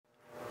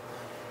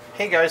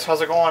Hey guys, how's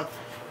it going?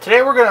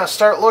 Today we're going to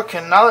start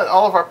looking, now that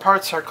all of our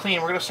parts are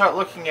clean, we're going to start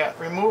looking at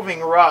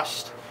removing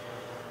rust.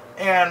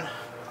 And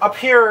up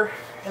here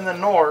in the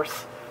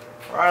north,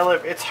 where I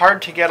live, it's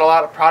hard to get a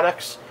lot of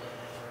products.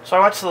 So I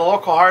went to the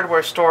local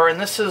hardware store, and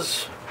this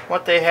is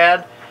what they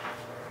had.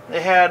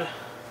 They had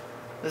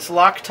this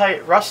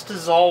Loctite rust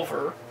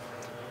dissolver,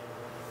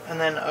 and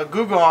then a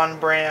Gugon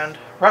brand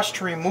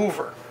rust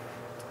remover,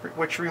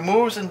 which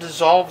removes and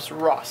dissolves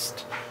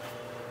rust.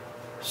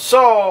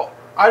 So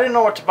I didn't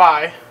know what to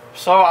buy,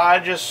 so I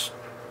just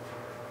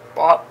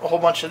bought a whole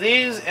bunch of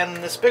these and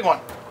this big one.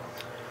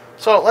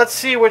 So let's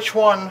see which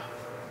one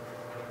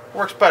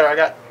works better. I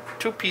got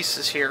two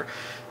pieces here.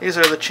 These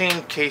are the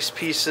chain case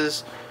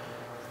pieces.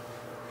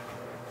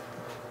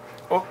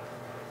 Oh,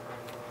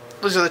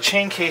 these are the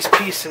chain case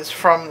pieces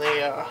from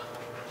the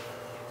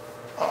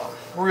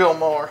reel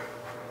mower.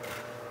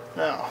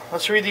 Now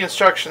let's read the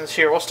instructions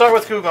here. We'll start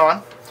with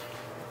Gugon.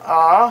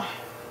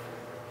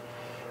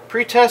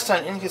 Pre-test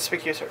on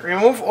inconspicuous.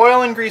 Remove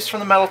oil and grease from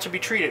the metal to be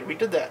treated. We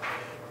did that.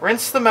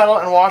 Rinse the metal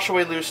and wash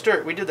away loose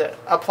dirt. We did that.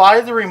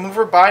 Apply the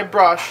remover by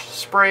brush,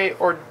 spray,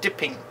 or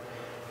dipping.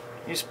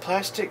 Use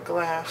plastic,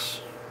 glass,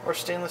 or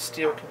stainless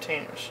steel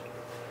containers.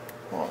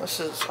 Well,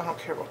 this is, I don't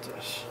care about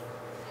this.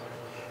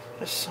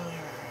 This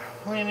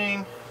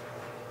cleaning.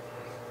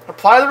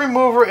 Apply the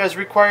remover as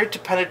required to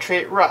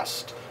penetrate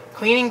rust.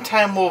 Cleaning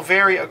time will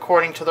vary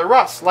according to the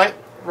rust. Light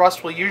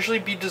rust will usually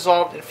be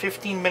dissolved in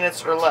 15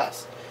 minutes or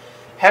less.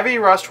 Heavy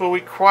rust will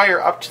require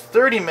up to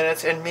 30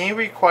 minutes and may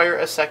require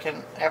a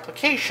second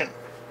application.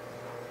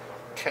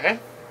 Okay.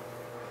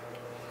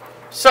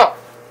 So,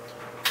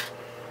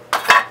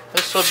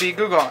 this will be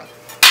Gugon.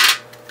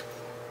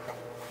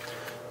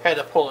 Had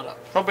to pull it up.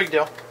 No big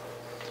deal.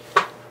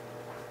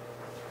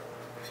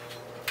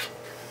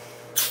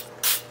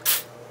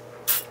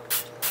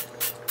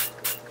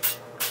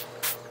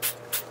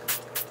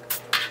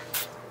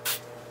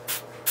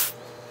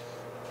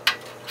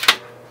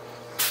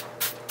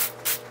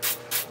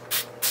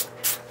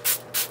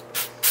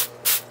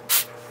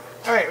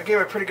 Alright, we gave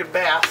it a pretty good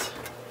bath.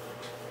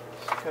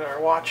 Get our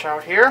watch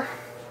out here.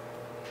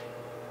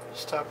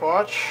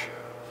 Stopwatch.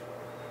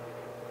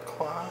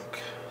 Clock.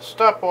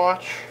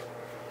 Stopwatch.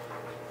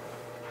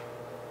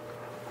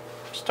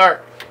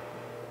 Start.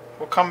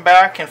 We'll come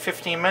back in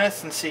 15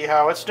 minutes and see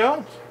how it's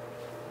doing.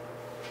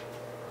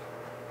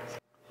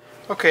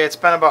 Okay, it's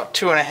been about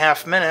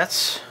 2.5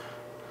 minutes.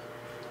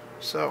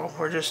 So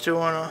we're just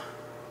doing a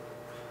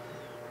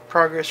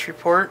progress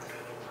report.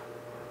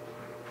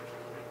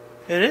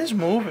 It is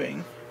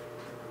moving.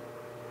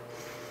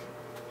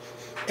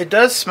 It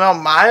does smell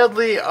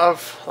mildly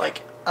of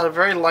like a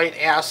very light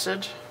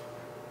acid.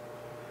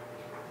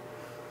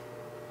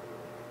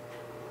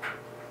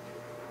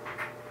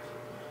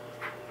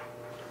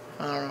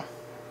 I don't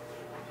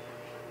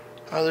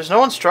know. There's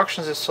no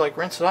instructions as to like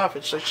rinse it off.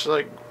 It's just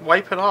like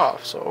wipe it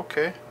off. So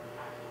okay.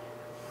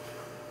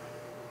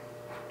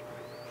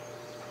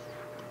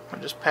 I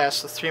just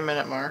passed the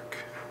 3-minute mark.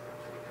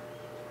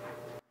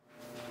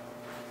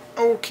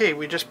 Okay,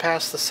 we just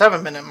passed the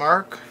 7-minute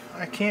mark.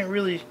 I can't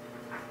really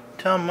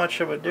tell much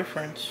of a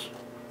difference.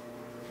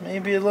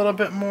 Maybe a little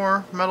bit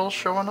more metal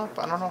showing up.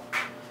 I don't know.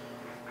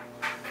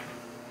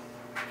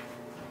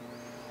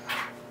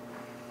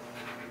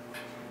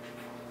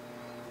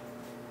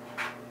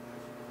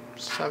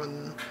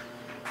 Seven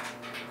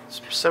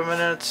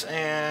minutes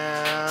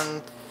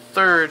and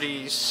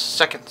 30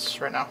 seconds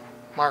right now.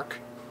 Mark.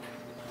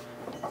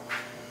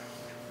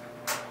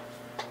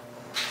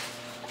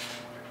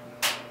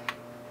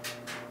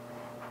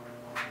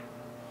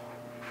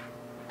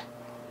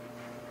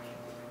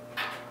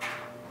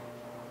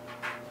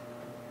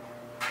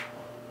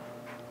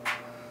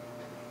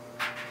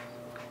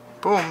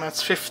 Boom,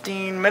 that's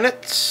 15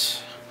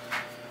 minutes.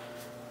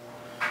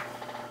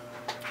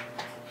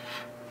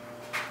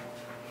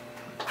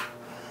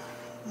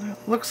 It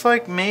looks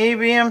like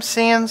maybe I'm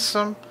seeing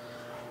some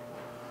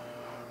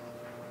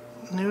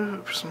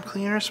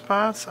cleaner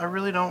spots. I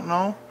really don't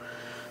know.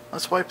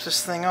 Let's wipe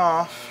this thing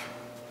off.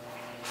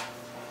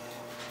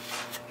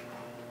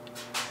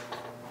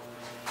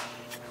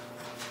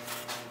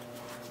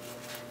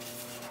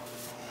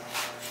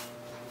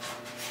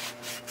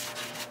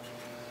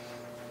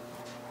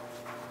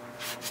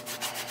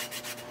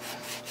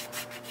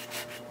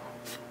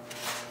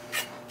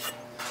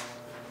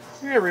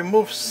 I'm going to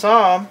remove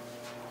some.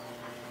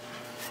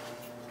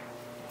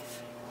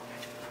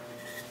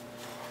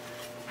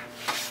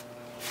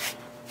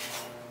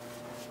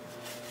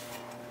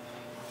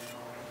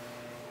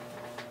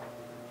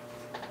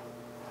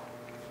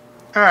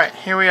 Alright,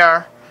 here we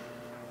are.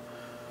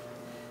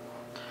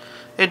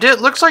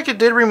 Looks like it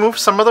did remove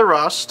some of the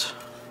rust,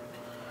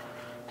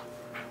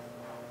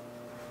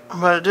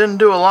 but it didn't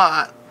do a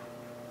lot.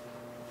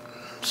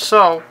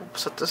 So, we'll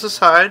set this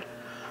aside.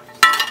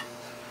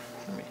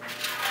 Let me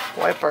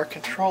wipe our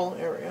control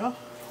area.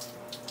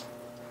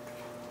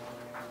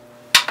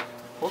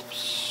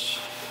 Whoops.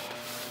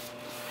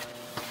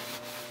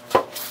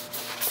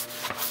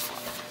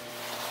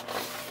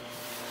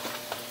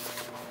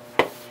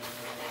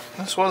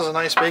 This was a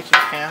nice baking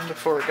pan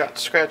before it got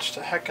scratched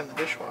to heck in the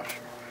dishwasher.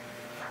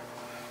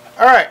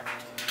 Alright.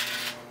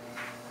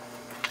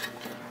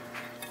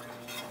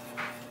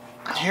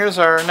 Here's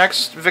our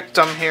next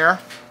victim here.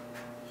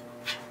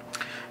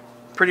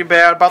 Pretty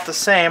bad, about the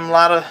same. A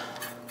lot of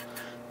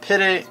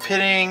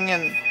pitting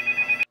and...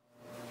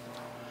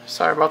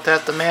 Sorry about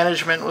that, the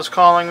management was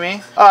calling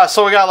me.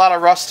 So we got a lot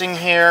of rusting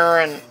here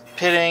and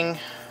pitting.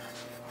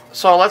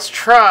 So let's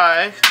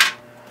try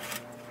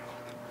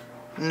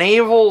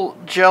Naval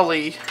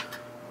Jelly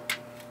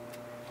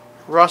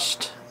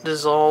Rust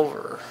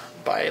Dissolver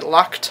by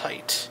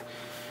Loctite.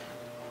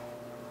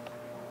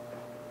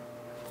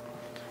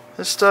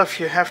 This stuff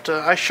you have to...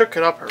 I shook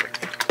it up already.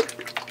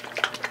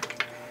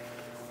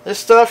 This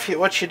stuff,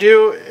 what you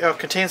do, it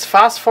contains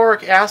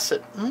phosphoric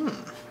acid.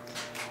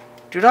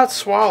 Do not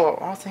swallow.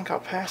 I think I'll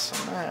pass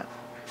on that.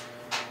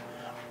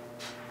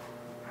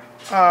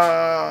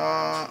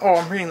 Oh,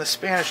 I'm reading the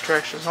Spanish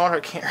directions. No wonder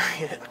I can't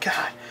read it.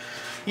 God.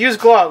 Use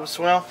gloves.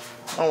 Well,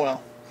 oh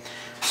well.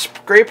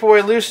 Scrape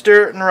away loose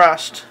dirt and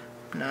rust.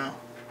 No.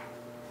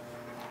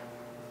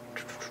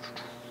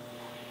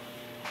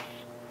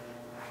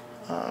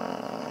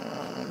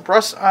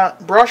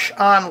 Brush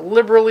on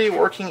liberally,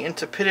 working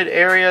into pitted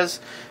areas.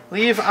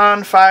 Leave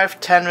on 5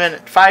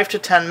 to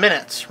 10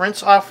 minutes.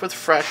 Rinse off with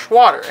fresh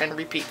water and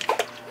repeat.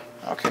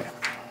 Okay.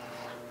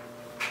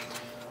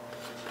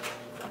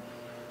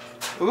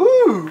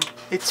 Ooh,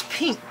 it's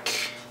pink.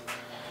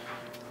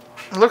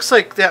 It looks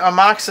like the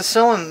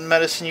amoxicillin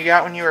medicine you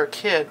got when you were a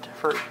kid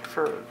for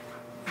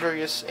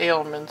various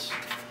ailments.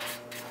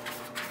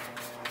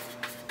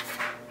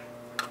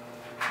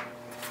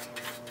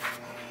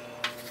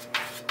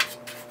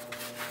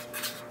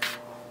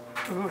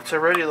 Ooh, it's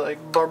already like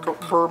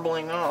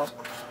burbling up.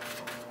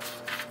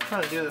 I'm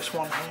trying to do this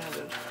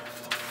one-handed.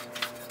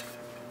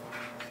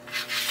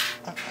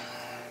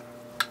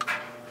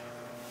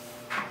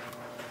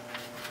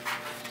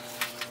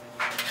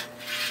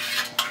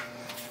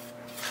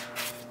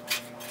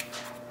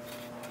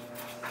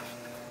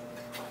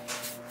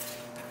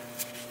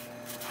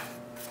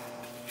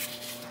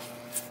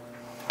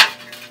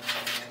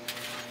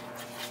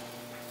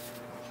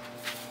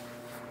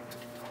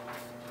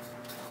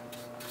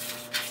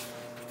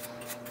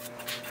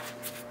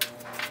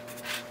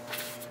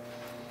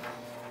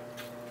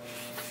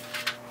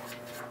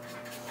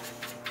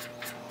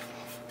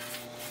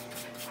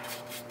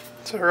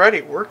 It's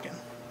already working.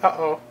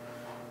 Uh-oh.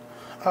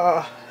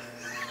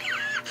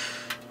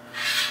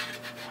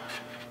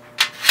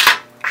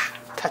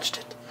 Touched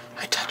it.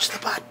 I touched the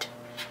butt.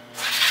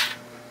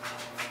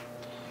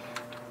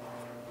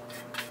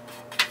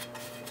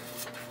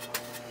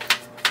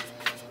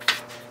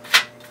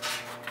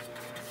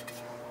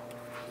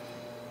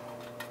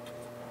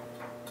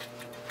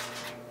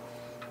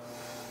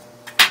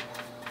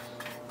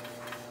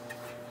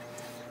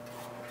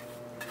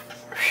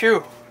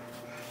 Phew.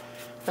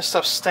 This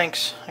stuff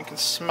stinks. I can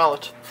smell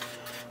it.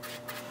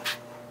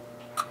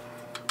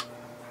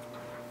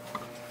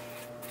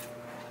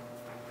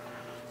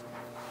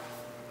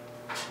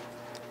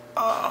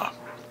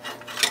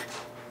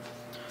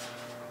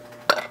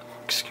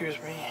 Excuse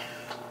me.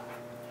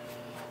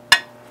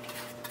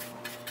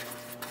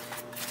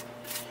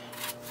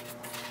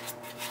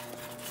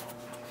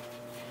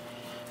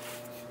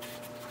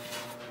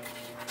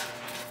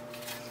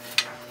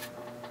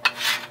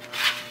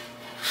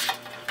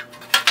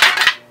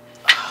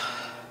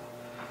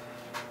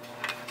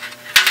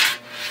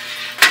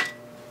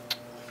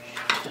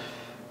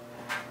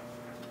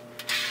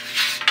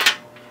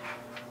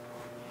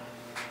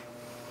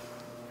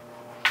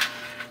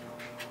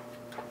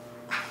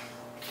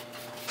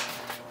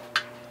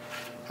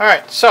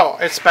 Alright, so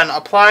it's been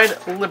applied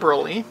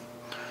liberally.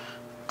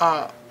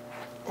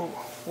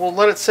 We'll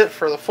let it sit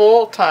for the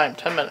full time,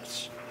 10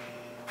 minutes.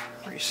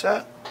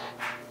 Reset.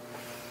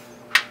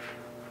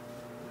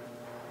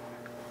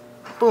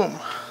 Boom.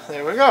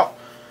 There we go.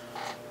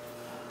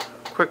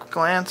 Quick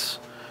glance.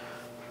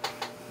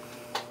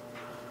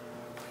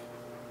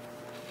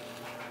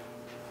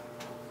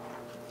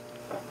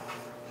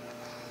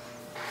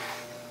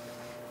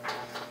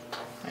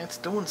 It's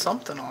doing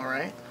something all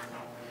right.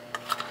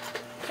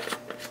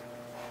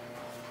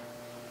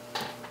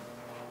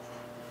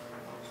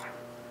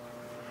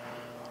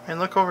 And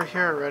look over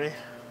here already.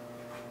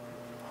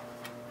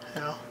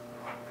 You know.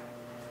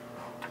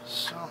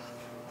 So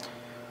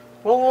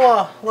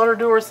we'll let her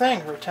do her thing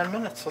for 10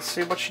 minutes. Let's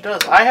see what she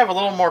does. I have a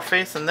little more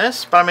faith in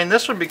this, but I mean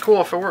this would be cool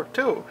if it worked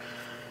too.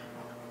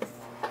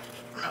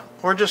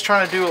 We're just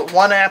trying to do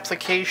one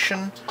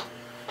application.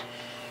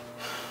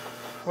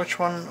 Which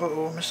one?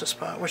 Uh-oh, missed a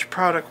spot. Which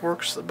product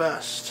works the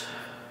best?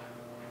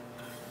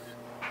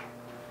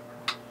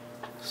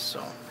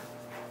 So.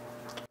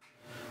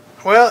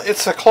 Well,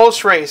 it's a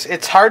close race.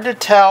 It's hard to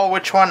tell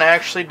which one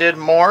actually did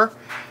more.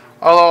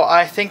 Although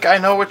I think I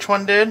know which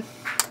one did.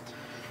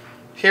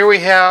 Here we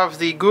have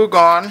the Goo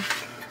Gone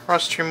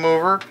Rust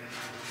Remover.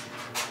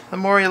 The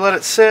more you let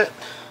it sit,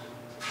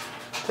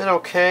 did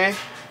okay.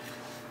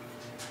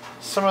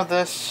 Some of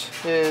this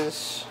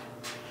is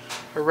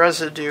a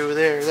residue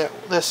there.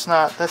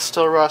 That's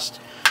still rust.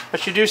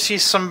 But you do see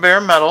some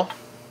bare metal.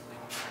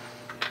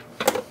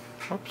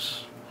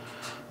 Oops.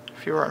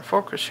 If you were in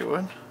focus, you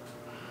would.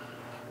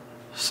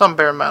 Some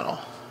bare metal.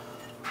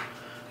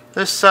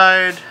 This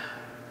side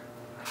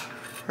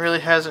really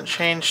hasn't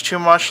changed too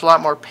much. A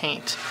lot more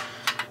paint.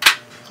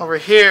 Over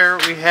here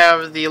we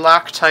have the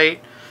Loctite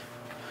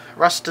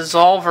rust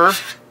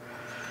dissolver,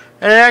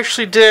 and it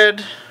actually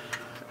did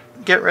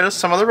get rid of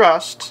some of the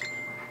rust.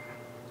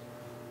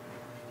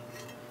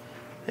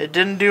 It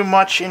didn't do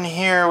much in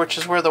here, which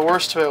is where the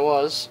worst of it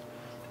was.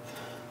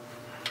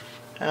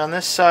 And on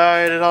this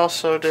side it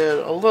also did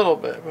a little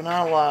bit, but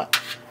not a lot.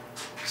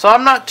 So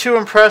I'm not too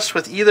impressed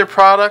with either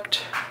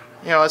product,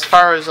 you know, as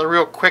far as a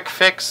real quick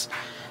fix.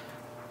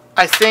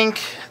 I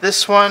think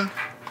this one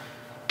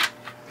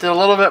did a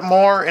little bit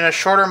more in a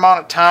shorter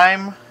amount of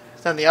time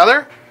than the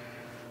other.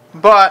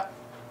 But,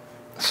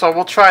 so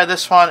we'll try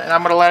this one, and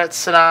I'm going to let it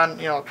sit on,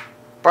 you know,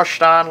 brush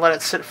it on, let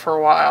it sit for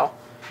a while,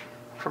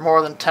 for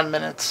more than 10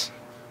 minutes,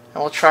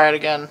 and we'll try it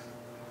again.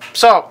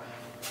 So,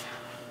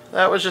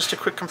 that was just a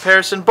quick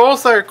comparison.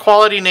 Both are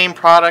quality name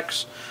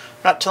products.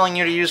 I'm not telling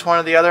you to use one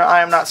or the other.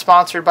 I am not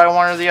sponsored by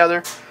one or the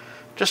other.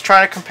 Just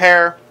trying to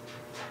compare.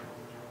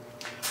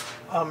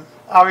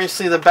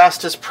 Obviously, the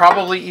best is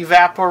probably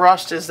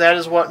Evapo-Rust, as that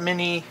is what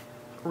many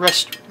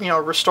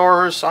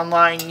restorers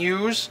online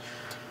use.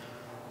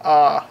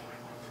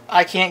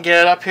 I can't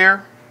get it up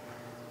here,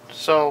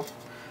 so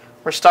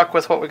we're stuck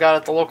with what we got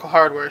at the local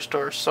hardware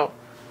store. So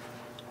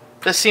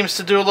this seems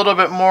to do a little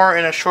bit more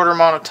in a shorter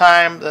amount of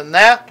time than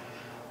that,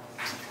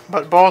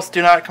 but both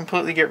do not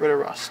completely get rid of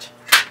rust.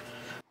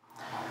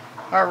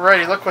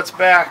 Alrighty, look what's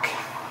back.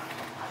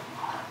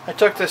 I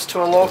took this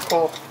to a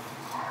local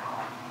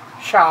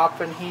shop,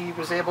 and he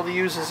was able to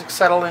use his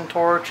acetylene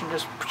torch and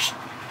just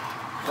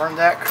burn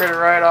that critter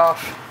right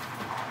off.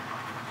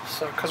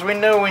 So, because we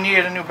knew we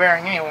needed a new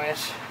bearing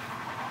anyways.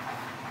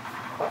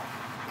 But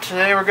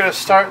today we're going to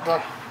start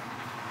the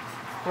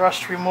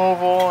rust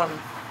removal and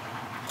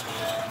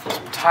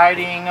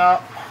tidying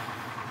up.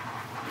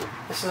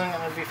 This isn't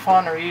going to be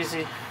fun or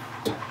easy.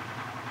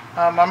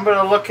 I'm going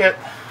to look at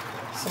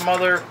some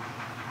other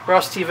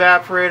rust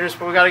evaporators,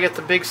 but we got to get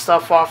the big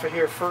stuff off of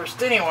here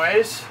first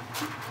anyways.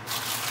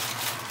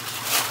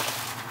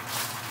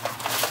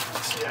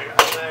 I got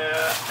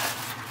that.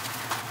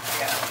 I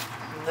got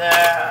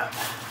that.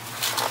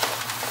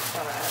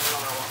 And I have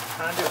another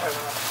one. I do have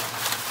another.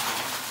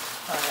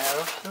 I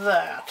have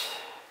that.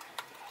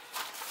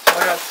 So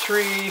I got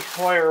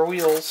 3 wire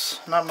wheels.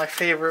 Not my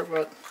favorite,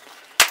 but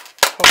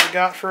what we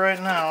got for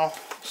right now.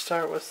 We'll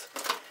start with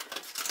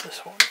this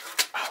one.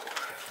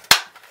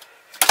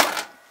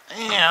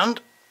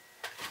 And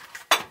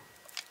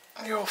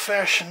the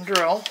old-fashioned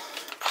drill.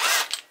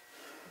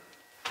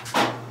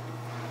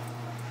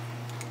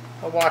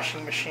 The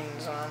washing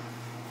machine's on.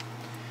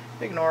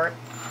 Ignore it.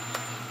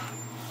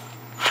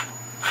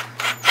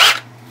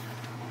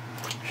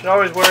 Should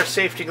always wear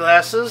safety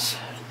glasses.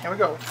 Here we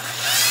go.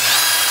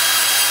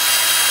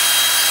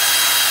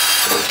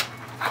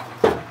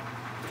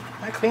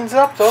 That cleans it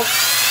up though.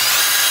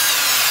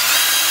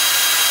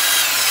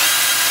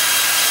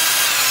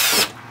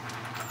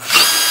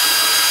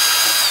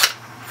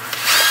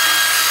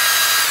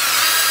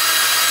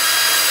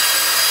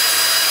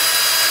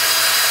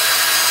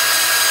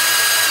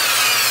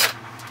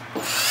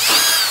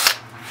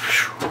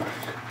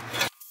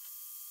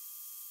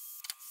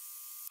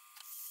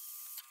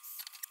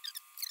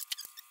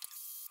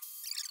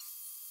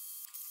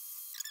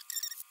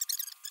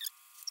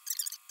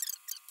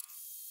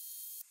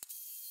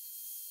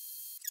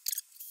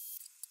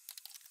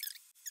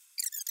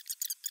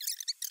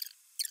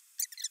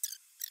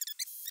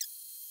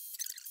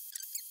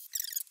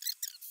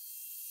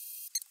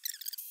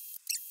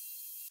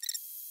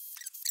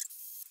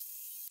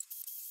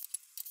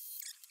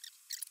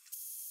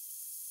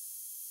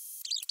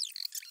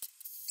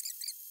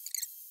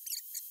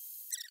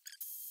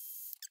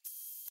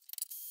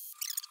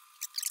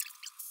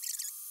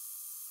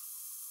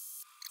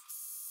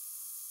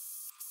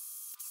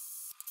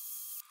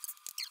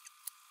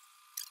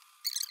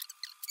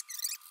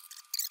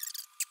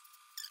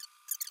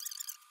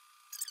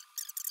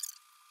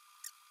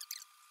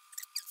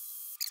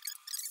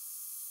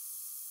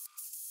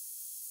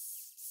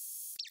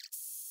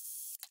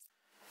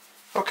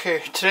 Okay,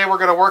 today we're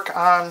going to work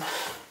on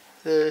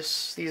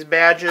these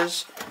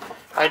badges.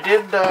 I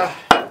did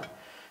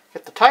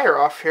get the tire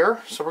off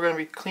here, so we're going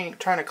to be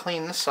trying to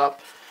clean this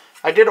up.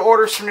 I did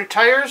order some new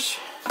tires.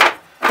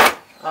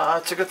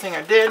 It's a good thing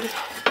I did,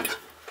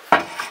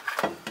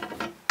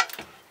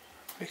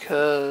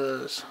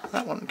 because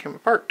that one came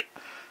apart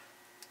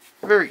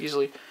very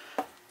easily.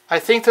 I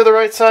think they're the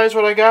right size,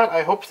 what I got.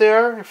 I hope they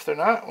are. If they're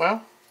not,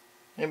 well,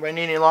 anybody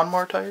need any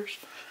lawnmower tires?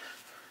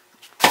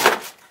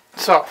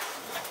 So,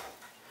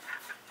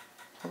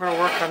 we're going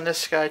to work on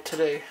this guy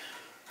today.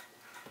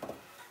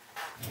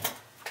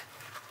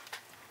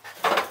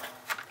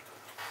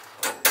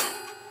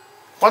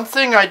 One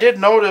thing I did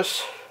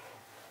notice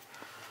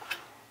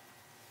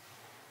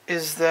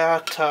is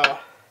that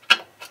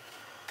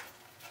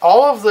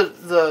all of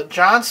the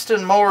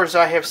Johnston mowers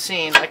I have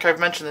seen, like I've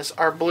mentioned this,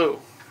 are blue.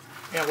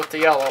 You know, with the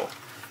yellow.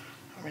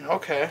 I mean,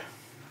 okay.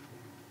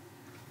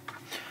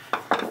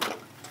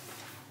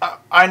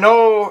 I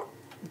know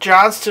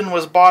Johnston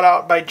was bought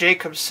out by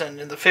Jacobson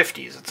in the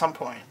 50s at some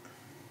point.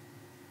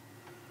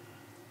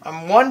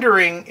 I'm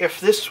wondering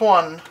if this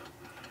one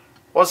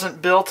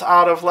wasn't built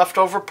out of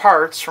leftover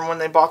parts from when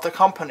they bought the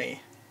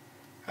company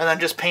and then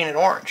just painted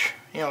orange.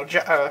 You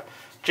know,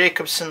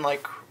 Jacobson,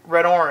 like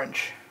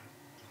red-orange.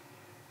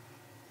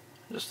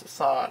 Just a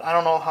thought. I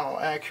don't know how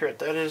accurate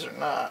that is or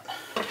not.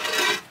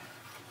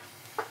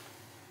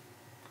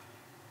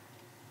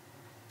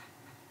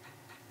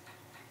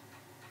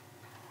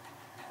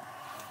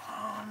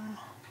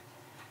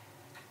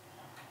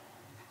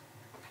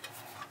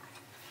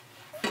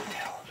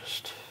 I'll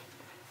just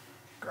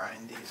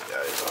grind these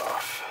guys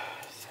off,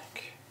 I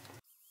think.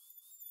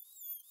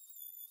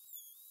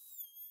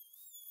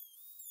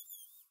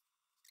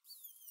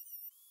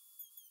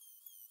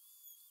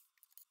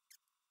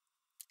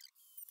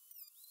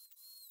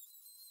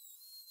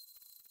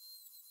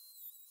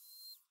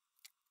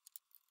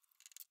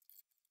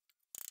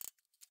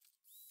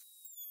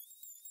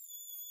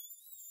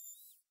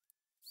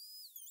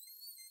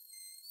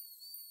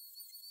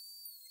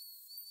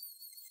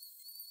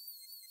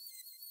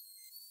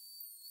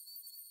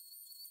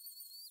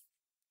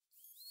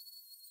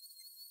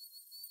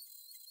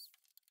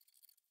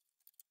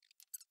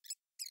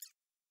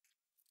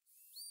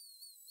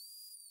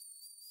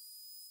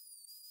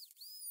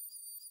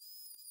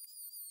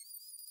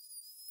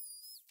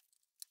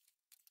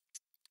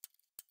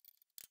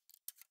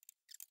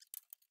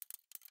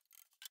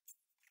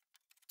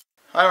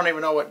 I don't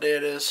even know what day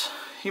it is.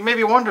 You may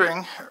be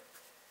wondering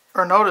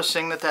or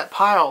noticing that that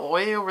pile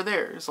way over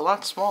there is a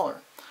lot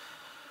smaller.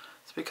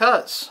 It's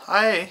because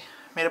I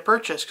made a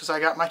purchase because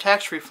I got my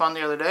tax refund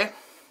the other day.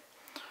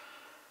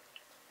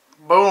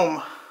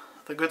 Boom.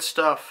 The good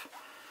stuff.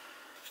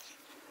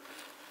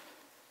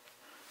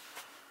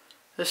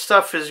 This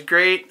stuff is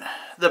great.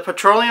 The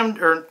petroleum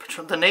or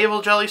the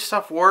navel jelly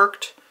stuff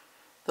worked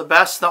the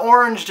best. The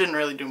orange didn't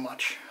really do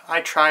much.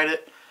 I tried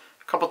it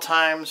a couple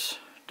times.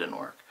 Didn't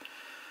work.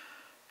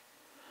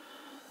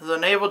 The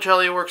navel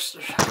jelly works.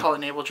 I call it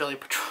navel jelly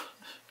petroleum.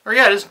 Or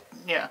yeah, it is.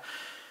 Yeah.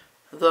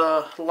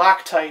 The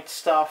Loctite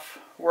stuff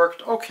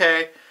worked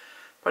okay,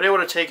 but it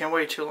would have taken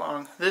way too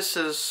long. This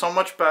is so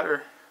much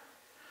better.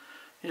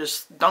 You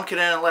just dunk it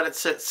in and let it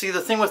sit. See,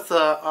 the thing with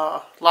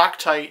the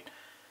Loctite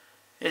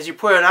is you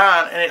put it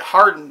on and it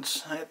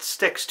hardens and it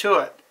sticks to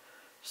it.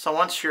 So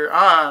once you're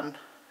on,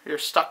 you're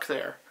stuck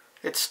there.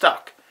 It's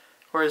stuck.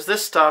 Whereas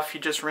this stuff,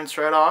 you just rinse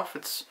right off.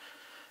 It's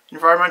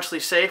environmentally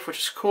safe, which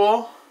is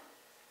cool.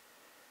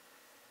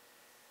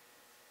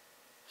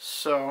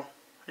 So,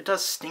 it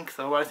does stink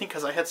though, I think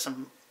because I had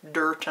some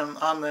dirt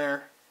on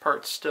their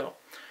parts still.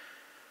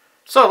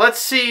 So, let's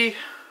see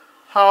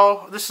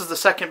how, this is the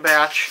second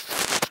batch.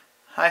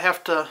 I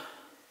have to,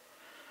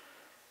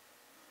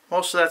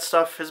 most of that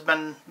stuff has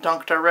been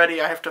dunked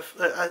already. I have to,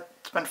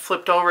 it's been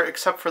flipped over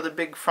except for the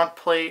big front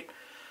plate.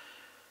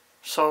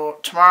 So,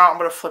 tomorrow I'm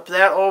going to flip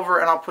that over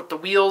and I'll put the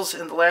wheels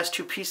and the last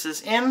two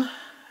pieces in.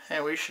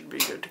 And we should be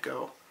good to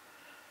go.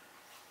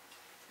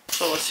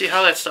 So, let's see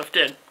how that stuff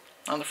did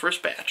on the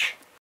first batch.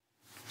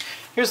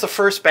 Here's the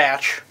first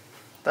batch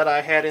that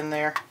I had in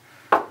there.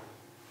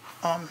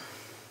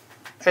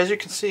 As you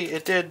can see,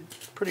 it did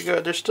pretty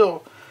good. There's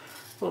still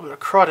a little bit of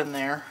crud in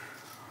there,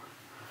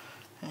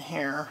 in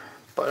here,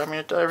 but I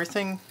mean,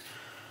 everything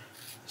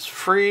is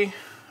free.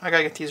 I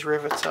gotta get these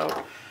rivets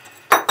out.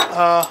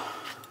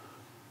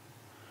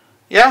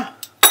 Yeah,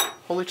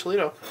 holy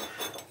Toledo.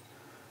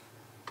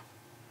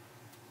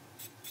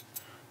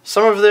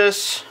 Some of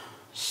this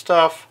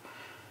stuff,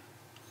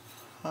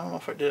 I don't know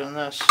if I did on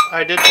this.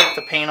 I did take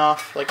the paint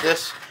off like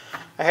this.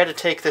 I had to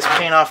take this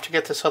paint off to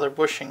get this other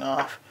bushing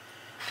off.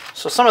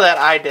 So some of that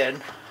I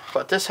did,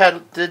 but this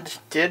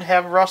did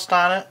have rust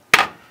on it.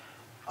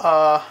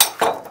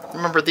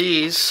 Remember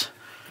these?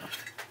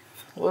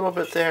 A little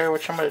bit there,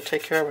 which I'm going to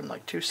take care of in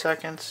like 2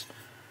 seconds.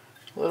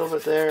 A little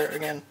bit there,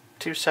 again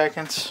 2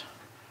 seconds.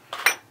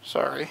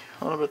 Sorry,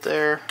 a little bit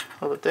there,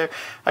 a little bit there.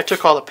 I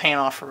took all the paint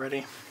off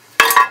already.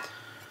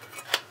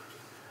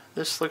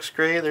 This looks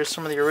great. There's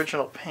some of the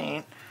original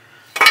paint.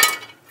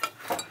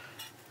 A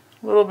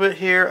little bit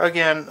here.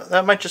 Again,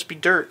 that might just be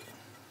dirt.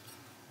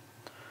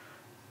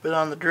 Bit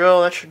on the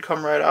drill. That should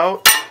come right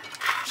out.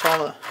 So all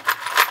the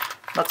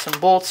nuts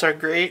and bolts are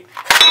great.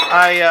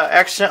 I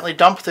accidentally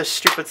dumped this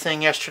stupid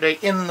thing yesterday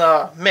in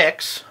the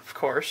mix, of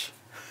course.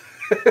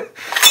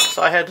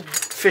 So I had to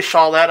fish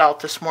all that out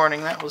this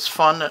morning. That was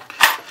fun at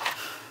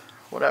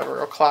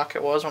whatever o'clock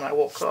it was when I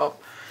woke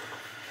up.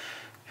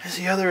 Here's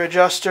the other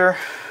adjuster.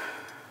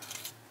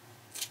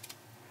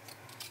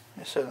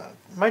 I said I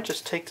might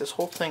just take this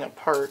whole thing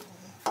apart,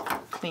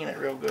 clean it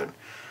real good.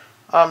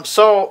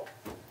 So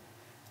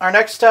our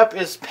next step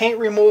is paint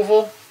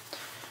removal,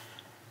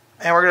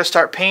 and we're going to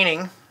start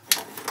painting.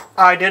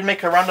 I did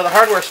make a run to the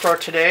hardware store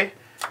today.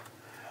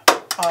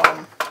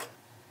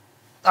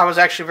 I was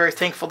actually very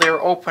thankful they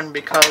were open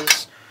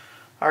because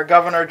Our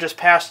governor just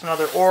passed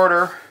another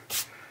order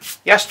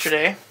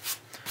yesterday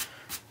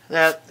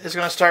that is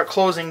going to start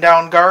closing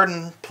down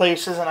garden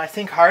places and I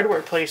think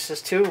hardware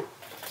places too.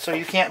 So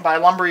you can't buy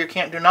lumber, you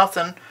can't do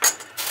nothing.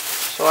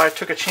 So I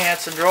took a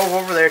chance and drove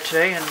over there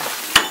today, and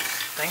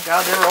thank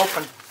God they were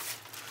open.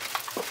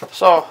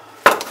 So,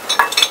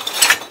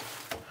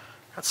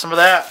 got some of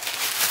that.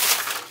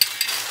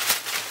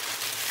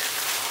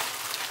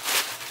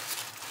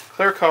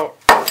 Clear coat.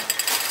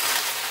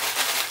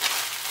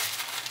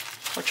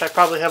 Which I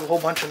probably have a whole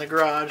bunch in the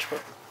garage, but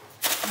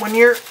when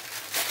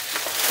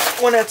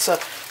it's a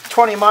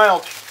 20-mile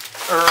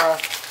or a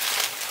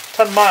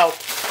 10-mile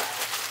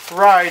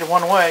ride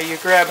one way, you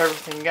grab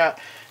everything you got.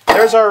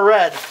 There's our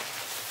red.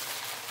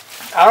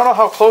 I don't know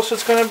how close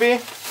it's going to be,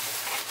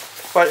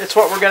 but it's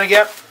what we're going to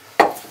get.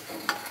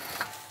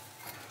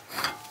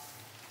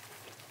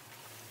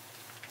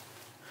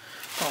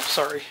 Oh,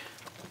 sorry.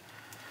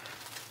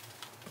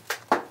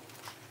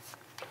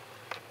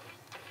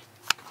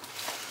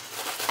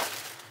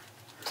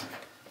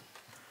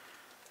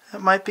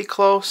 It might be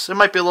close. It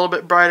might be a little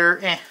bit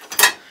brighter.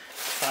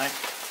 Fine.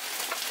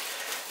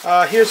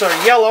 Here's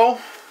our yellow.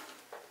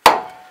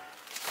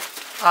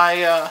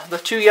 The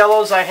two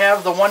yellows I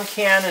have, the one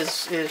can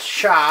is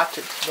shot.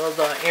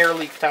 The air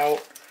leaked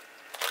out.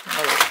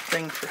 Another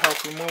thing for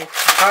help remove.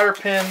 Cotter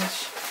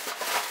pins,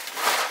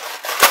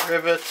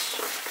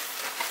 rivets,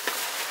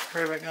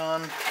 rivet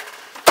gun.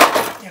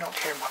 You don't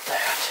care about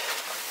that.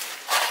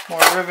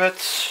 More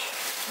rivets,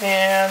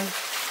 and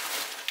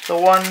the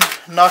one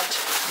nut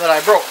that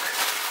I broke.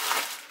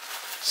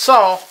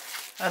 So,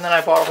 and then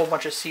I bought a whole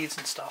bunch of seeds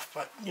and stuff,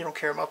 but you don't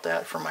care about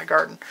that for my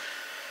garden.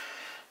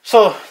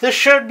 So this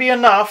should be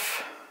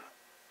enough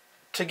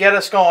to get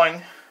us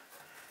going.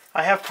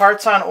 I have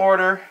parts on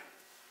order.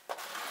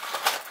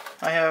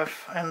 A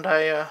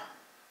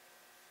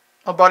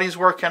buddy's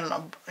working,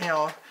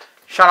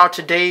 shout out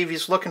to Dave,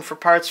 he's looking for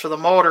parts for the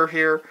motor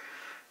here.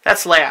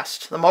 That's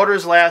last. The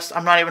motor's last.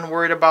 I'm not even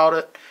worried about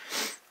it.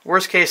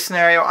 Worst case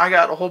scenario, I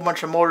got a whole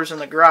bunch of motors in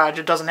the garage.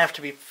 It doesn't have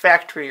to be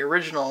factory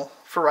original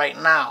for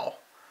right now.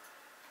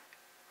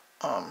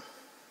 I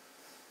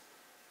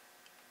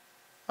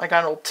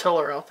got an old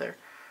tiller out there.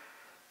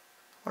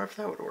 I wonder if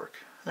that would work.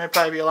 That'd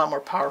probably be a lot more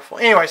powerful.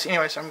 Anyways,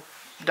 I'm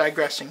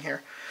digressing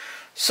here.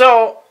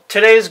 So,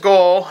 today's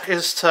goal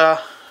is to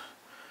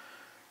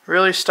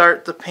really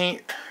start the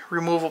paint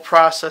removal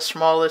process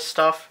from all this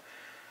stuff.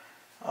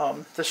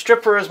 The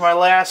stripper is my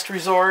last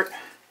resort.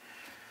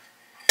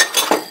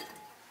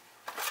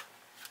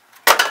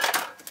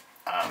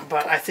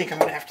 But I think I'm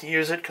going to have to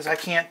use it because I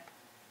can't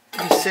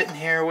be sitting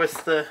here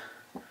with the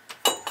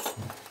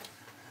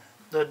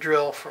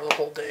drill for the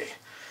whole day.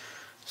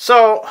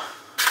 So,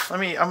 I'm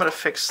going to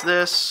fix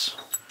this.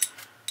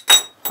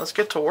 Let's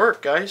get to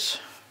work, guys.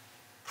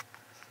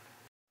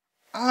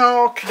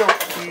 Okie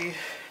dokie.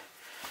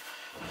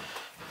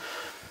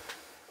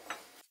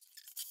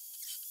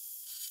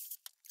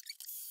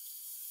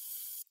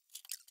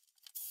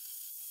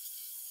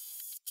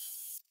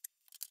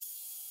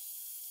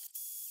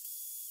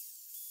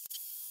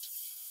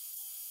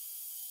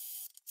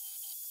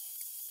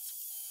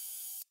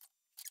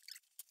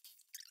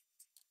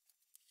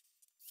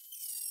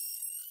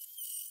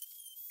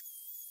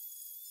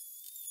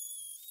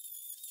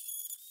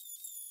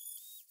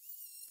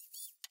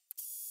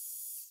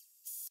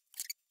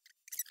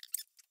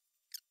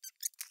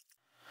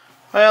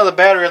 Well, the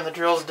battery on the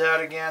drill's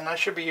dead again. I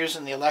should be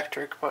using the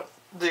electric, but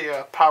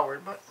the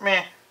powered, but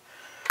meh.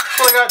 That's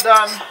what I got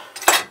done.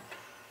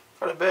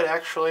 Quite a bit,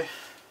 actually.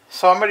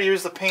 So I'm going to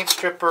use the paint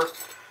stripper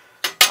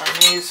on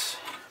these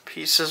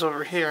pieces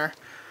over here.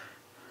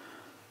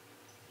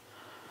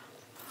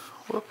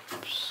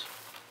 Whoops.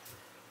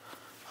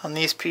 On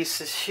these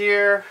pieces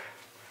here.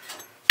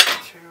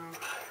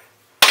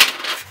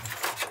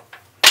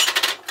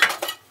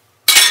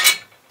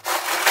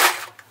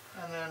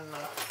 And then,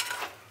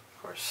 of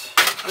course,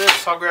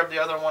 this, I'll grab the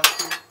other one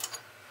too.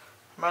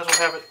 Might as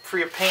well have it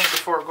free of paint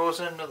before it goes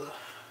into the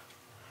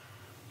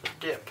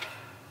dip.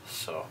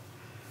 So,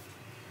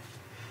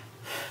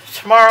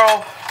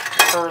 tomorrow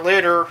or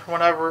later,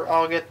 whenever,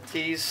 I'll get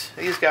these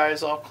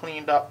guys all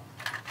cleaned up.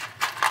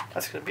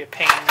 That's going to be a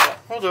pain, but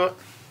we'll do it.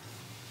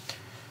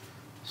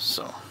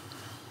 So.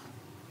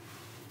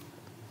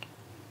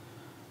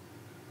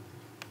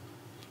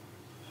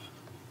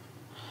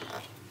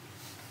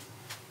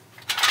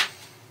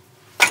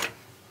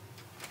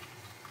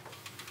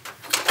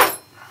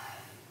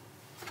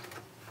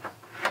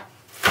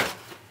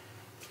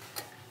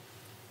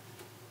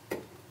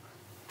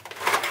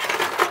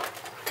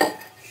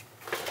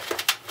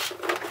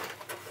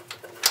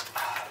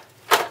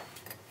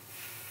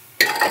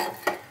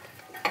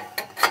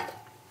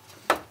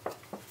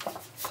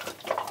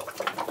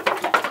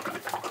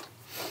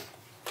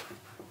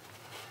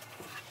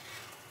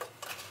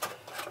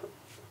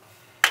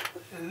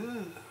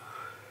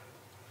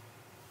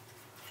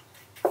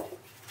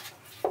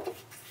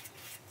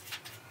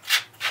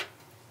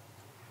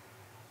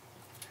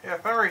 Yeah,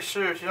 if memory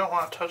serves, you don't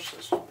want to touch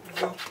this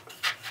goop.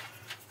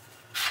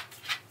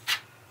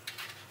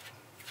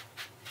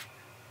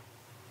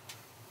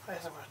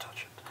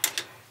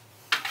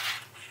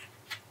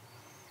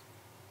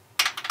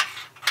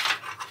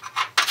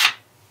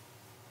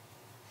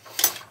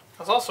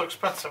 It's also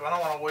expensive. I don't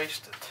want to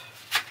waste it.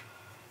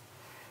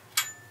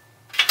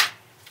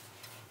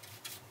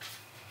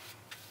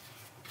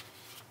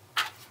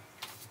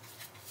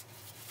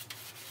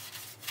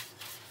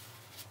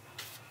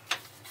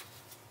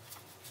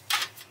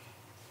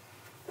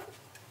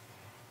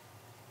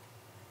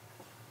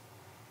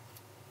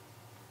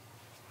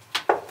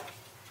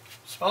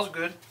 Smells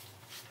good.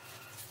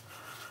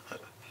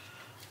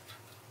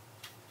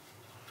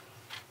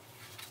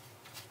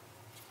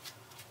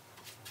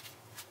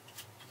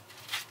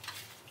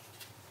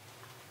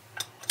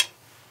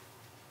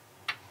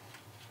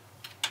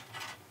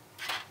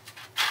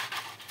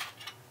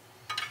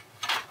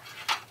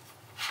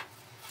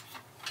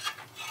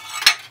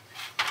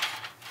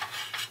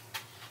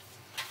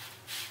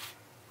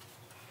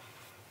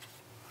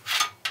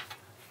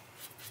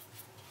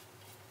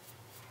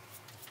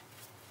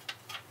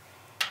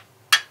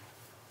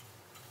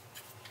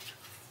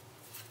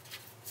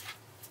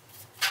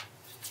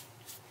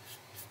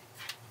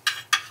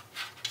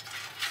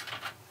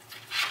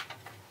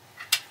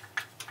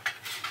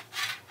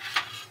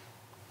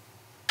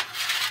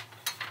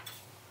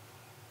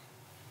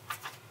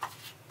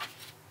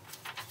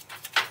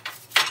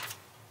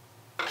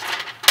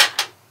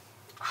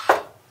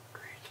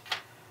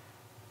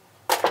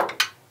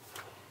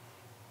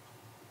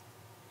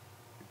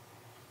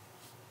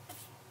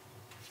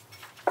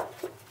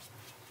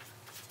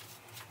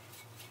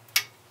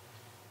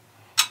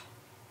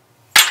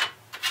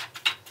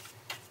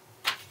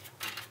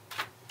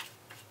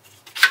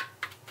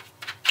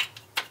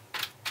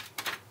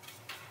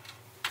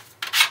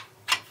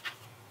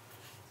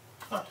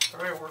 Huh, it's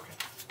already working.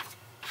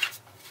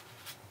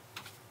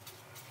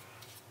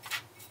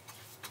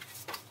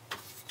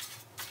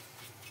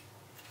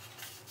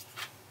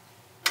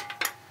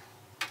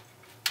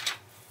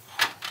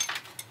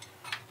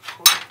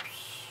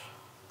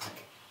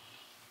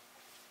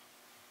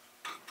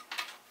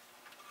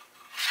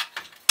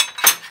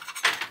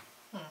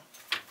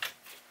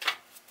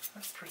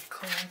 That's pretty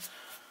clean.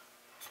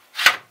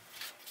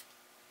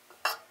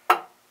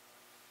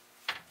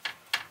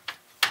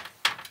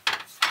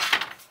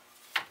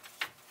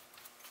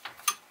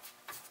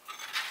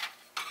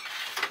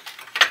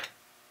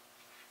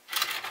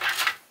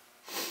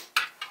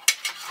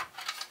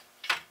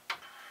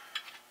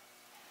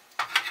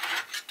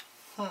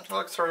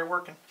 Look, it's already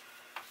working.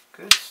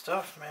 Good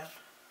stuff, man.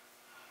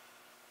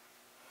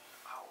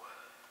 Ow.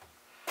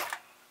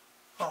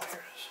 Oh, here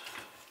it is.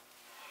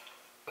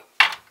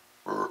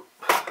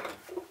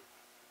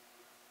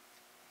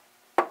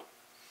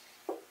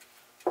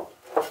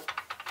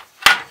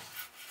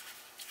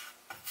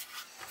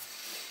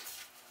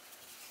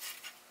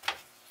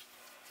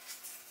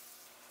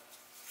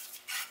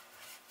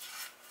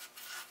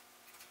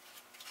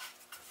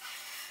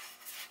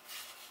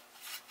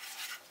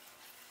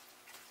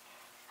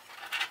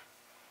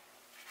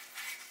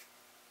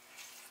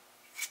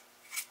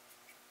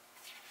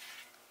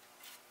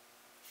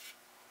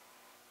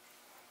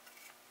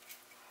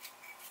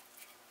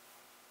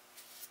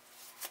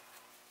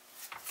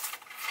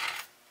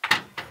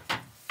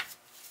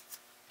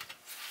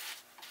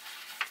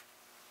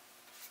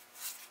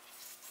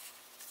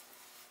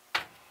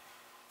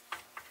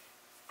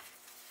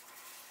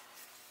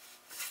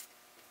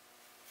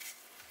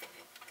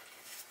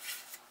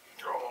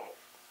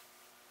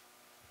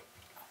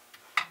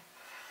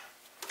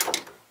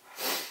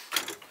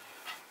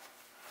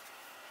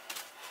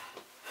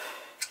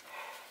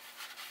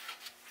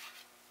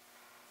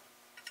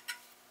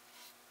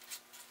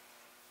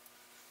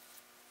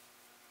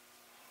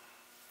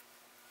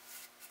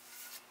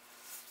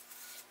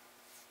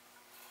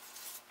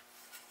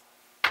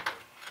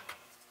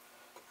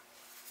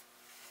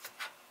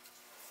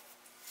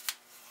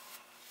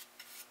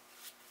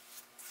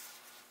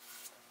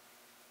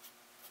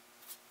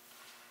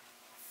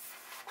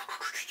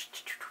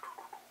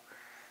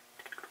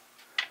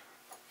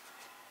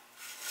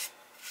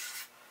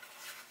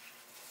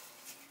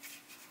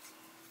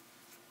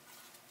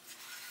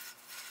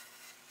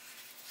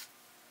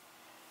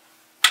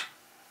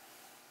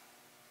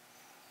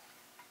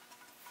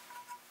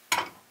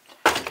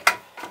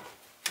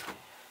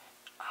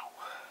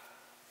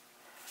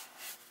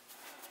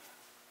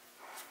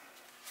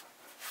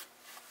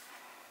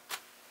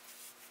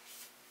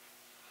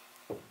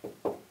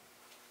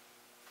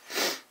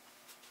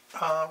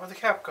 Where'd the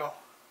cap go?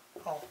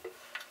 Oh.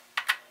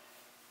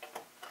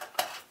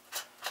 I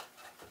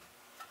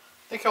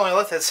think I only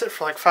let that sit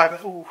for like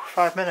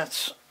 5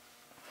 minutes.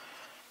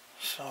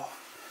 So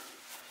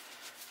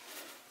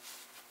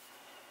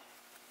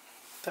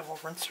then we'll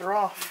rinse her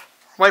off.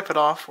 Wipe it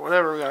off, or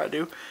whatever we gotta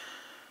do.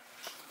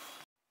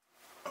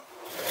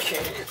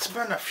 Okay, it's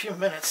been a few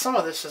minutes. Some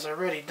of this is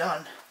already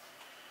done.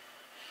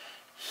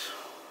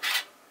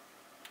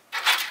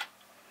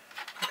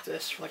 Like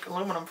this, like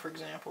aluminum for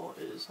example,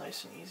 is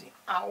nice and easy.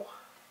 Ow!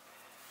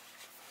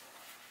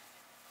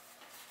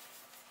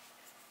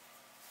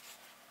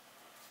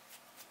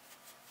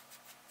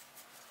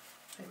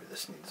 Maybe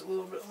this needs a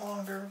little bit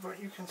longer,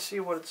 but you can see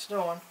what it's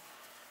doing.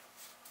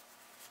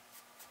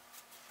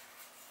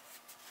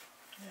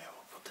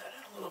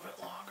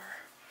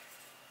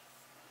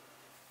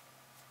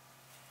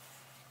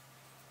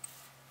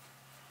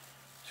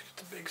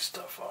 the big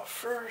stuff off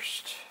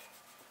first.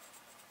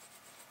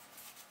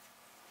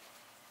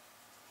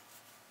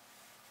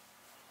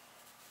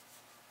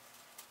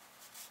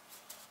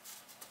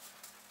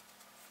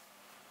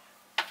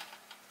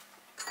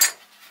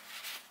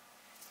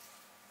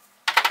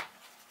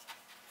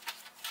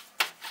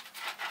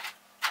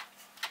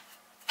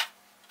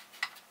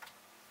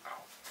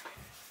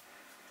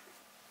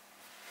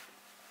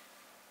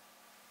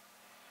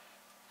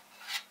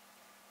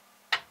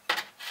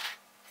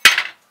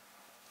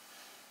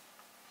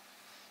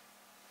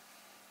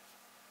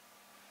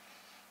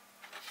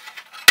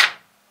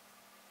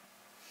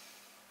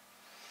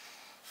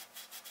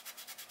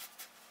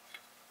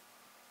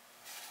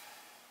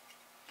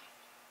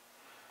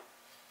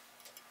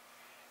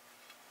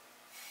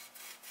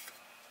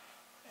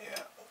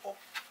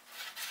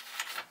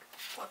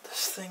 Let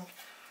this thing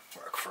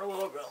work for a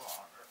little bit longer.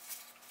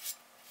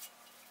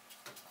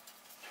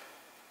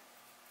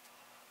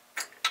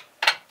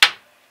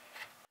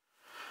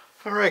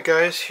 Alright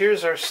guys,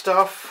 here's our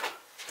stuff.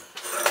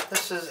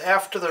 This is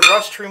after the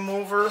rust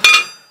remover.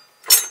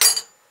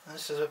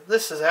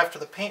 This is after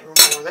the paint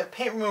remover. That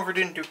paint remover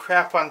didn't do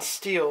crap on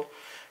steel,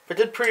 but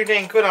did pretty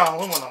dang good on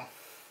aluminum.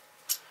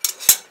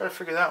 Try to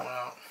figure that one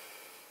out.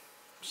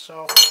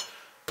 So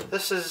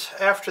this is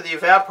after the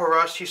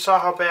evapor-rust. You saw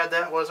how bad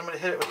that was. I'm going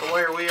to hit it with the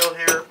wire wheel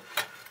here.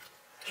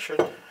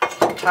 Should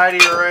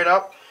tidy her right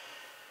up.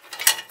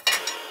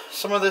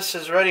 Some of this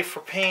is ready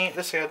for paint.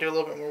 This I got to do a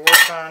little bit more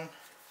work on.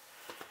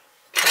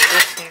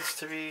 This needs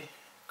to be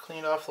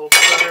cleaned off a little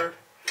bit better.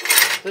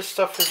 This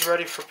stuff is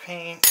ready for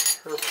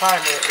paint, or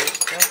primer at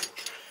least.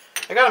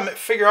 Yeah. I got to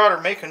figure out or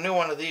make a new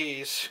one of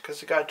these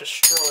because it got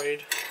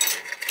destroyed.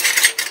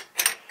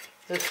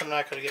 This I'm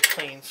not going to get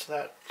clean, so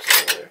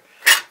that's there.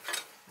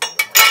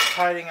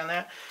 Hiding on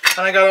that,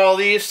 and I got all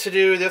these to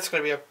do. That's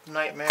going to be a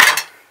nightmare.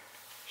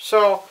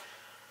 So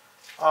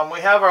we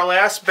have our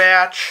last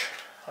batch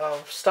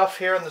of stuff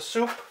here in the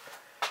soup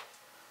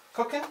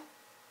cooking,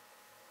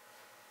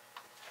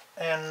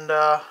 and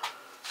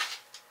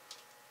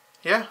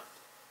yeah.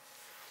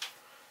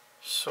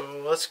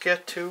 So let's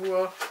get back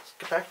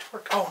to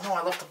work. Oh no,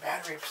 I left the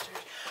battery upstairs.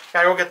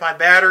 Gotta go get my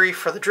battery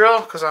for the drill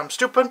because I'm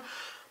stupid.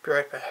 Be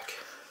right back.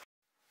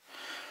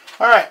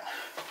 All right.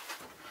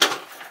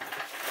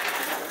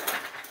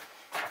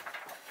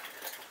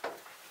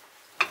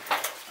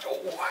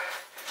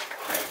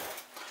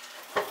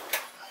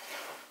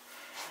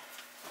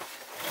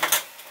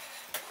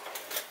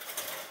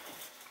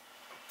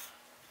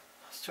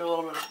 Do a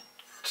little bit of,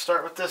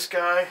 start with this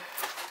guy.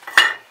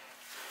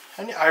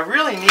 I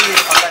really need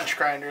a bench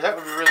grinder. That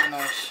would be really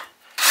nice.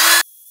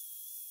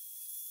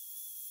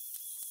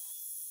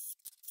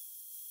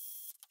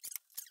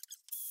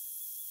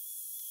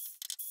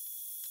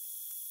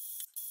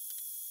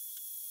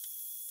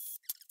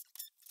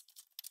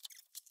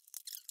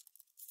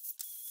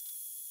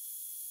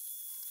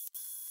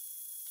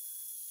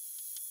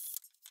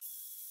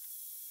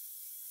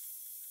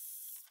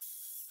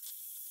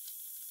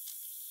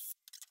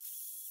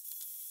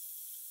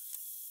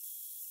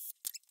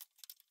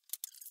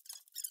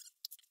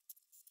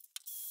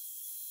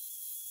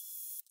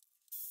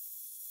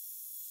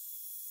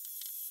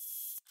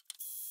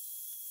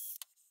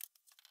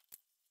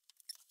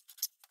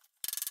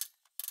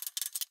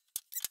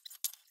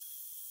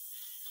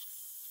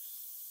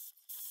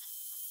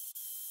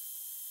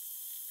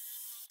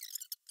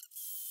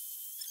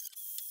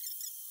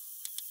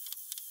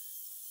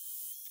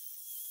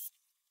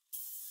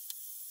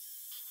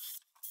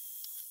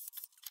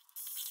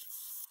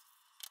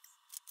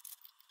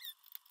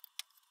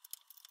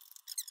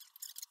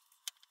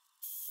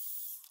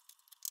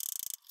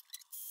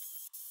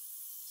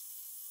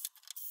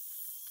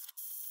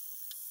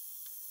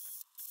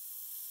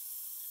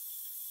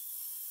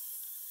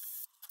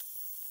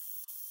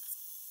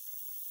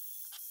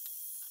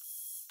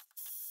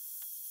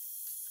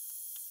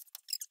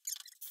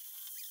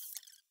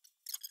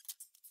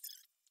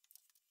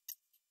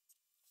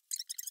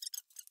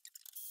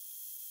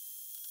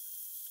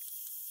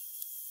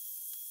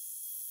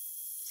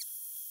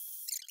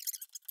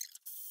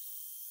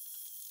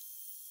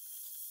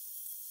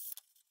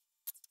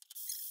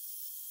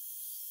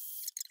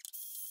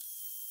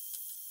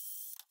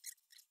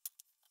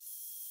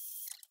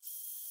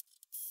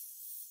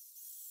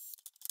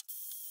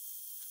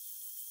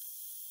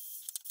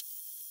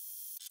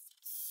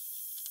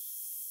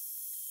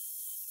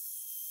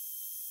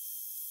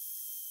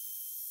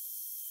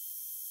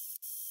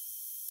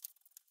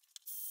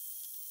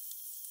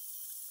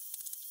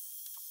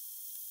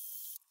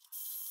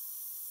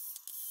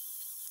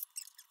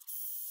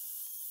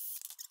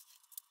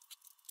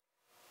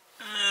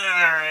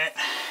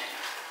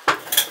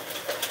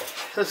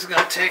 This is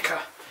going to take a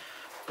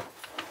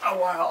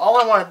while.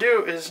 All I want to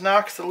do is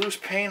knock the loose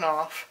paint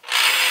off.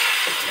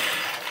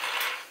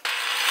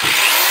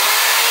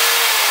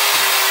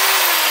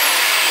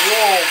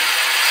 Whoa.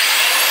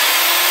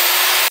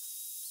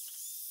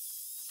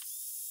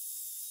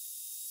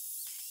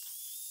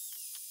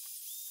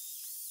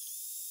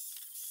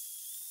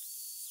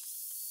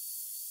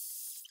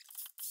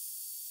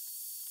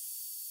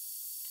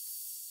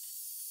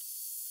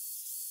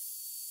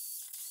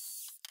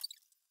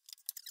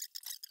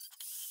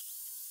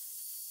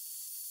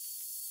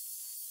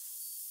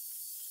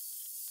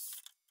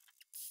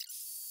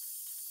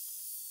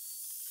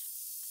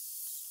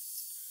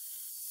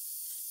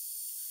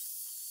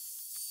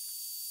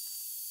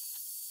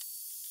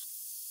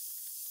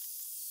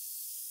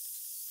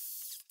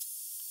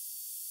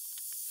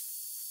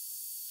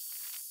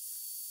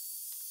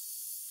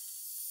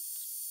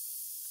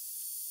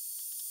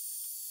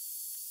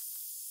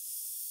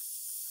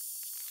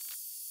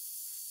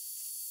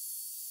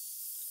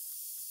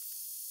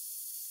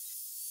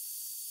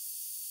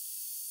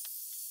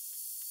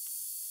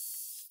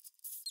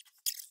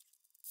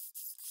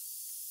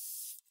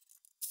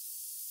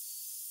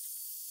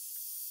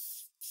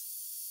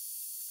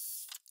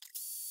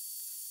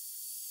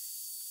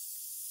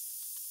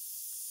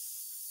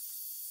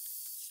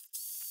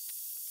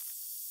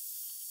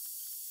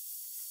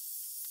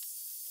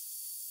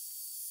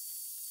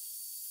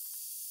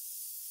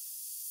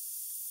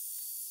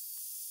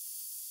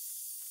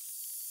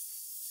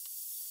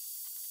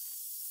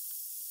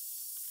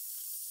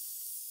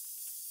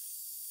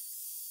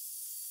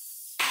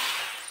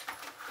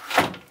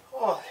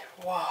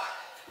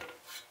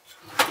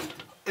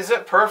 Is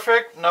it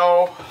perfect?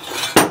 No.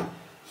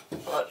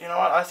 But you know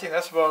what? I think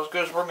that's about as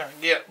good as we're going to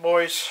get,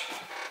 boys.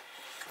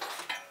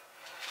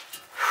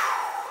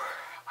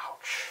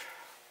 Ouch.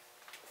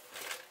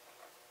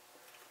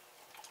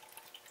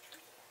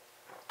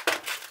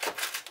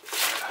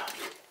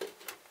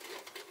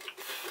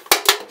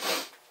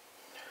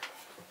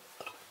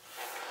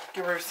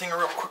 Give everything a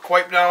real quick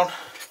wipe down.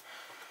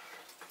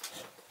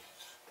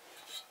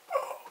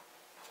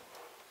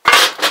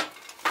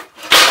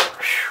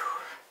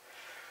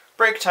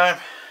 Break time.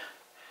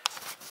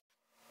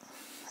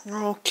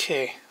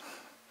 Okay.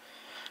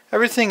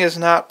 Everything is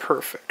not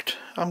perfect.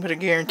 I'm going to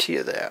guarantee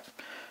you that.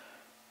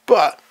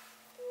 But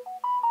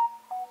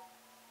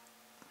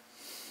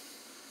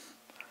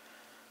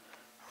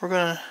we're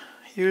going to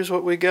use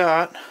what we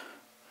got.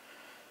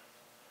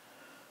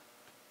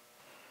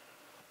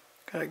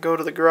 Got to go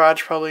to the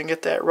garage probably and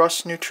get that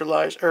rust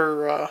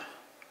neutralizer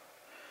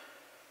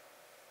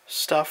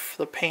stuff,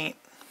 the paint.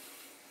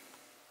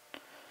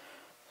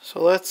 So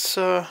let's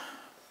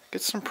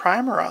get some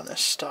primer on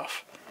this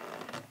stuff.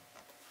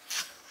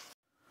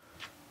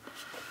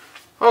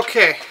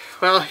 Okay,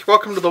 well,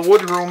 welcome to the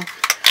wood room.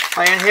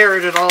 I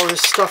inherited all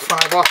this stuff when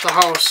I bought the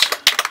house.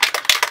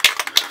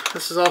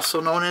 This is also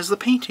known as the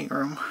painting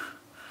room.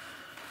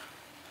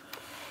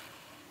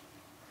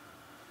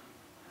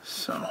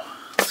 So,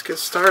 let's get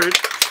started.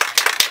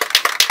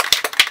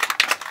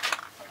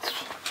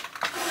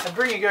 I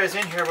bring you guys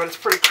in here, but it's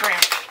pretty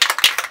cramped.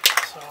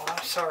 So,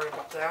 I'm sorry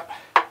about that.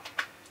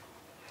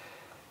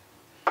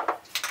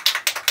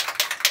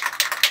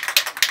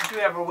 I do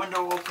have a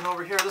window open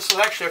over here. This was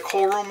actually a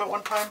coal room at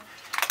one time.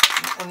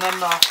 And then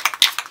the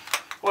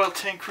oil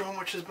tank room,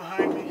 which is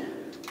behind me.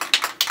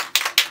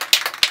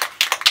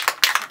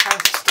 All kinds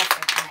of stuff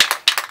in here.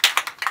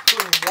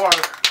 Including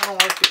water. I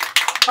don't like it.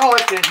 I don't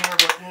like it in here,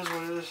 but it is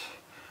what it is.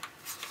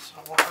 So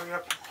we'll hurry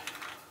up.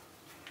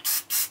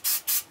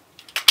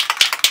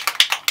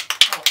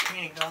 Oh,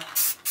 painting done.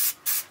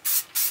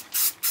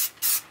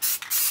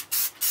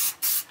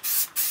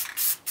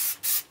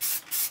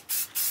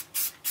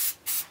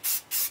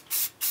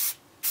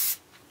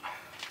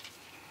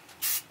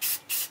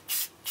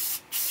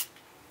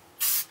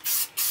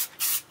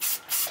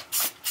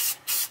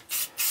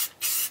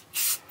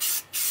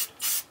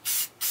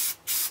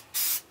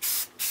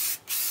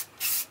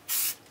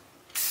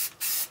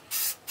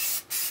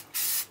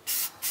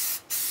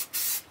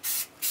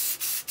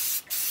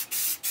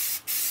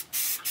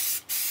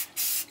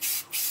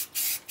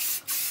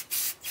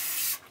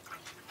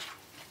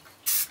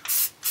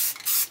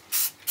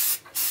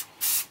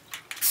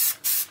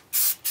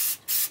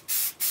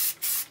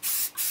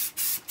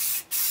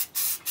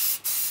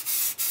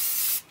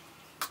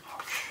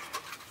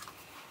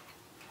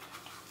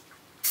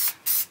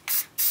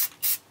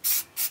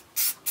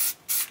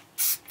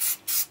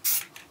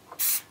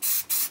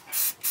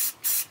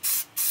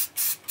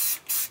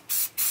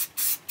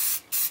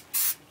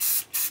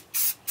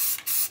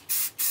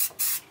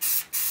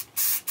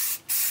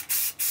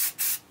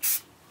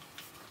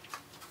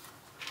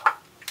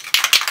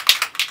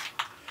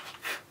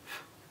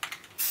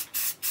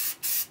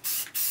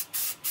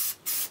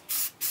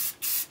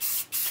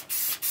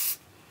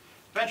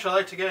 Eventually, I'd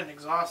like to get an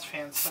exhaust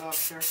fan set up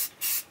here.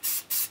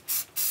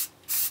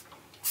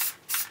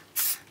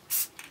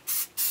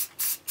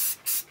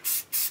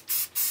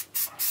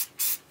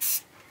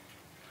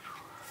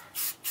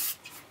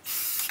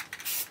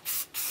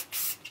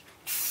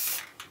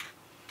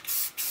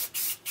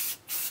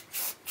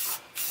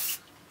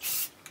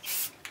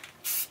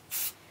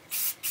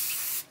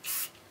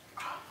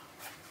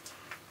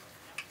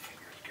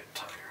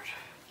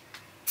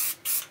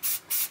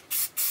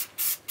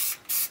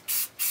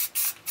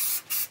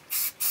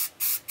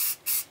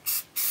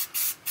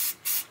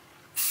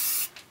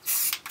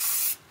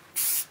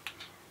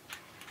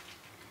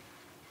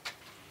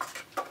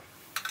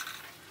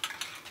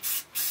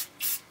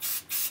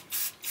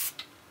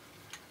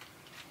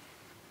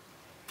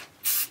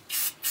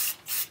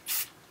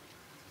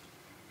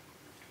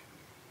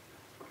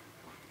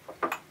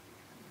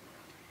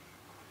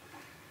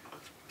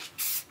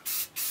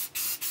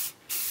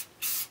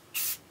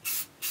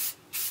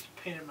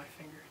 Painted my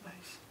finger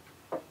nice.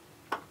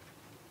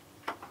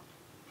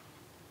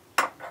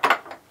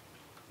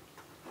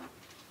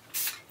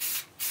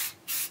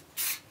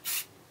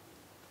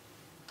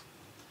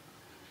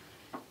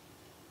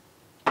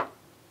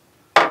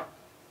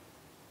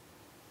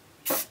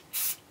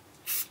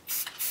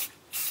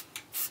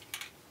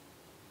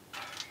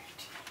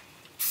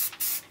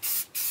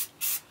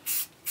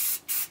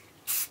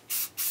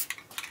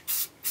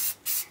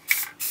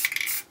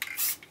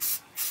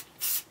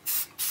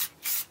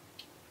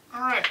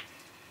 Alright.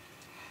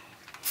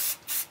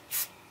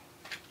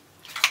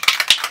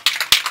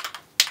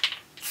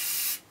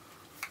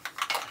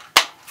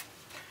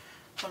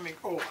 Let me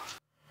go.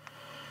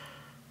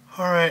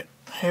 Alright,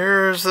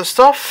 here's the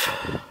stuff.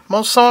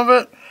 Some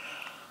of it.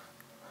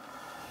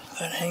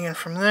 That hanging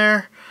from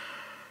there.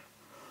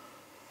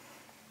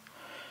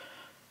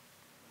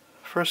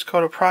 First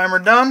coat of primer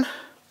done.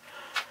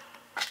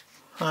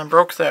 I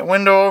broke that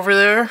window over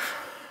there.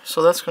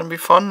 So that's going to be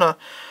fun to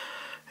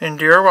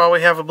endure while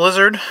we have a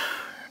blizzard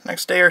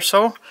next day or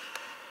so.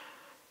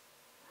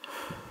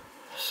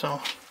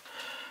 So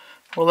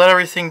we'll let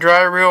everything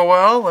dry real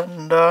well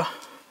and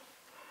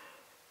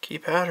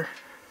keep at her.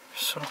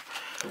 So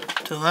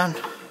till then,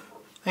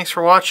 thanks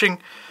for watching,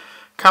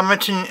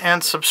 commenting,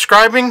 and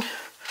subscribing.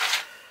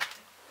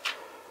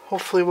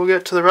 Hopefully we'll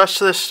get to the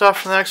rest of this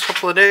stuff in the next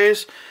couple of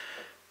days.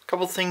 A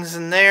couple things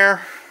in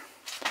there.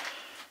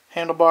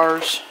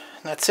 Handlebars.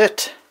 And that's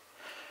it.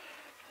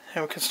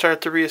 And we can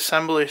start the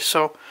reassembly.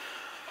 So,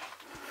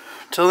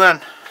 till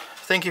then,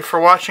 thank you for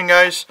watching,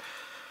 guys.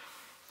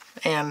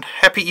 And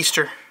happy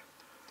Easter.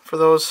 For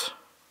those,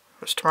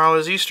 because tomorrow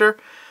is Easter.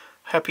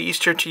 Happy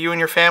Easter to you and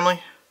your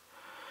family.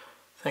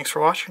 Thanks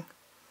for watching.